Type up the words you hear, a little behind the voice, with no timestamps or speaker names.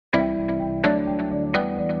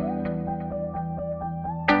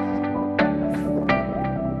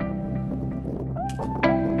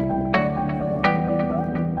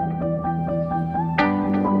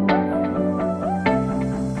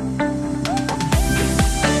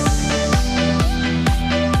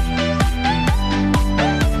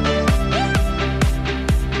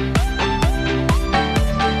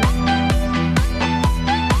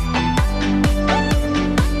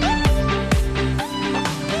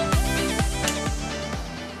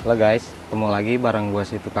Halo guys, ketemu lagi bareng gue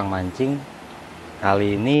si Tukang Mancing.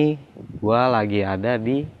 Kali ini gue lagi ada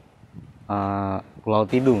di Pulau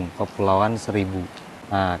Tidung, Kepulauan Seribu.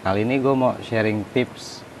 Nah, kali ini gue mau sharing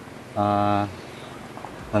tips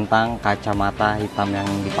tentang kacamata hitam yang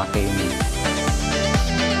dipakai ini.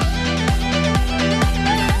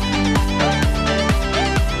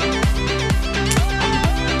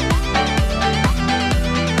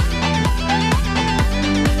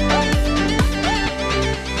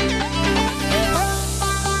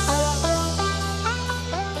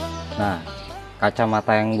 Nah,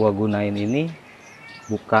 kacamata yang gua gunain ini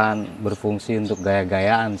bukan berfungsi untuk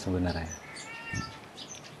gaya-gayaan sebenarnya.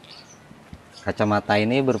 Kacamata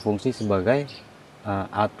ini berfungsi sebagai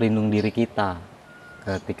alat pelindung diri kita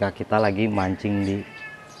ketika kita lagi mancing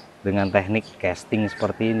dengan teknik casting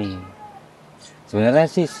seperti ini. Sebenarnya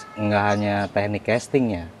sih nggak hanya teknik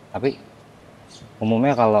casting ya, tapi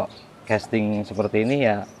umumnya kalau casting seperti ini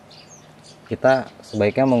ya kita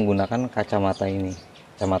sebaiknya menggunakan kacamata ini.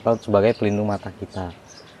 Kacamata sebagai pelindung mata kita,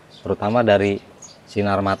 terutama dari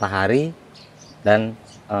sinar matahari dan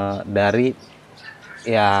dari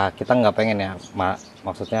ya kita nggak pengen ya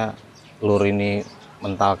maksudnya lur ini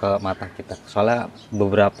mental ke mata kita, soalnya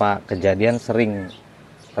beberapa kejadian sering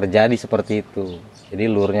terjadi seperti itu. Jadi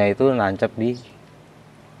lurnya itu nancep di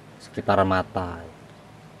sekitar mata.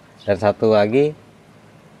 Dan satu lagi,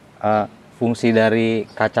 fungsi dari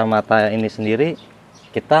kacamata ini sendiri,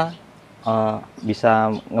 kita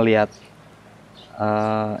bisa ngelihat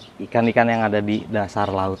ikan-ikan yang ada di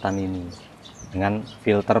dasar lautan ini dengan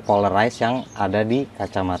filter polarized yang ada di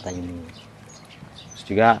kacamata ini. Terus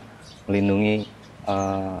juga melindungi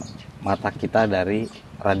mata kita dari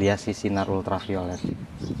radiasi sinar ultraviolet.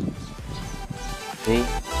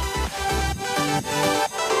 Jadi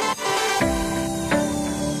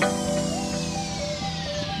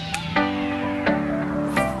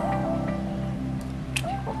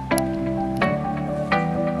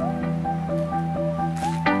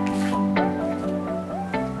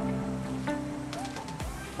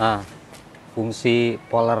nah, fungsi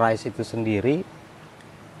polarized itu sendiri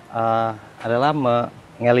adalah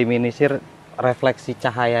mengeliminir refleksi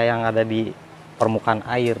cahaya yang ada di permukaan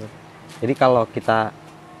air. Jadi kalau kita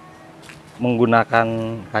menggunakan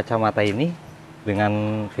kacamata ini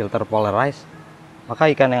dengan filter polarized, maka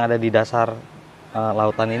ikan yang ada di dasar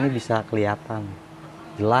lautan ini bisa kelihatan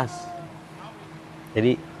jelas.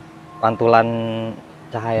 Jadi pantulan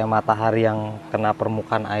cahaya matahari yang kena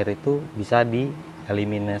permukaan air itu bisa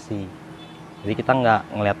dieliminasi. Jadi kita nggak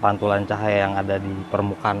ngelihat pantulan cahaya yang ada di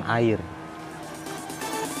permukaan air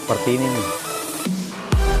seperti ini nih.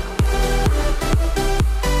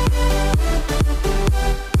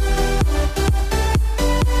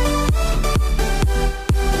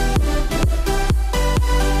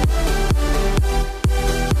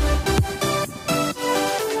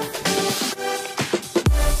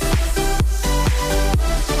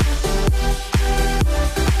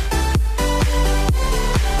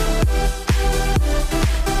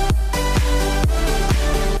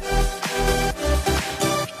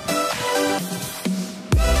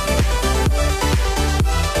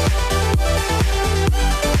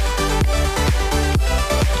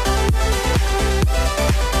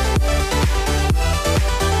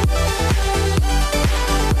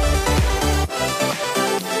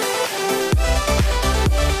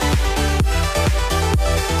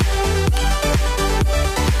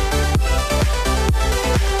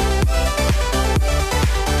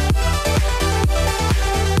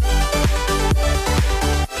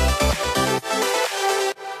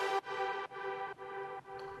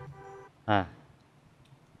 Nah,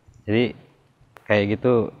 jadi kayak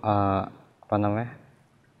gitu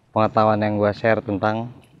pengetahuan yang gue share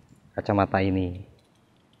tentang kacamata ini.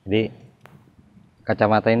 Jadi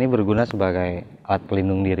kacamata ini berguna sebagai alat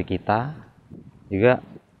pelindung diri kita, juga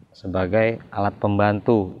sebagai alat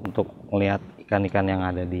pembantu untuk melihat ikan-ikan yang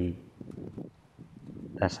ada di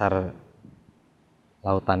dasar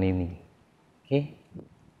lautan ini. Oke,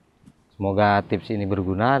 semoga tips ini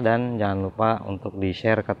berguna, dan jangan lupa untuk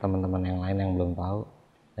di-share ke teman-teman yang lain yang belum tahu.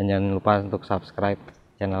 Dan jangan lupa untuk subscribe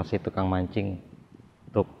channel si Tukang Mancing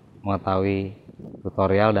untuk mengetahui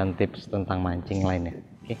tutorial dan tips tentang mancing lainnya.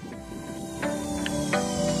 Oke.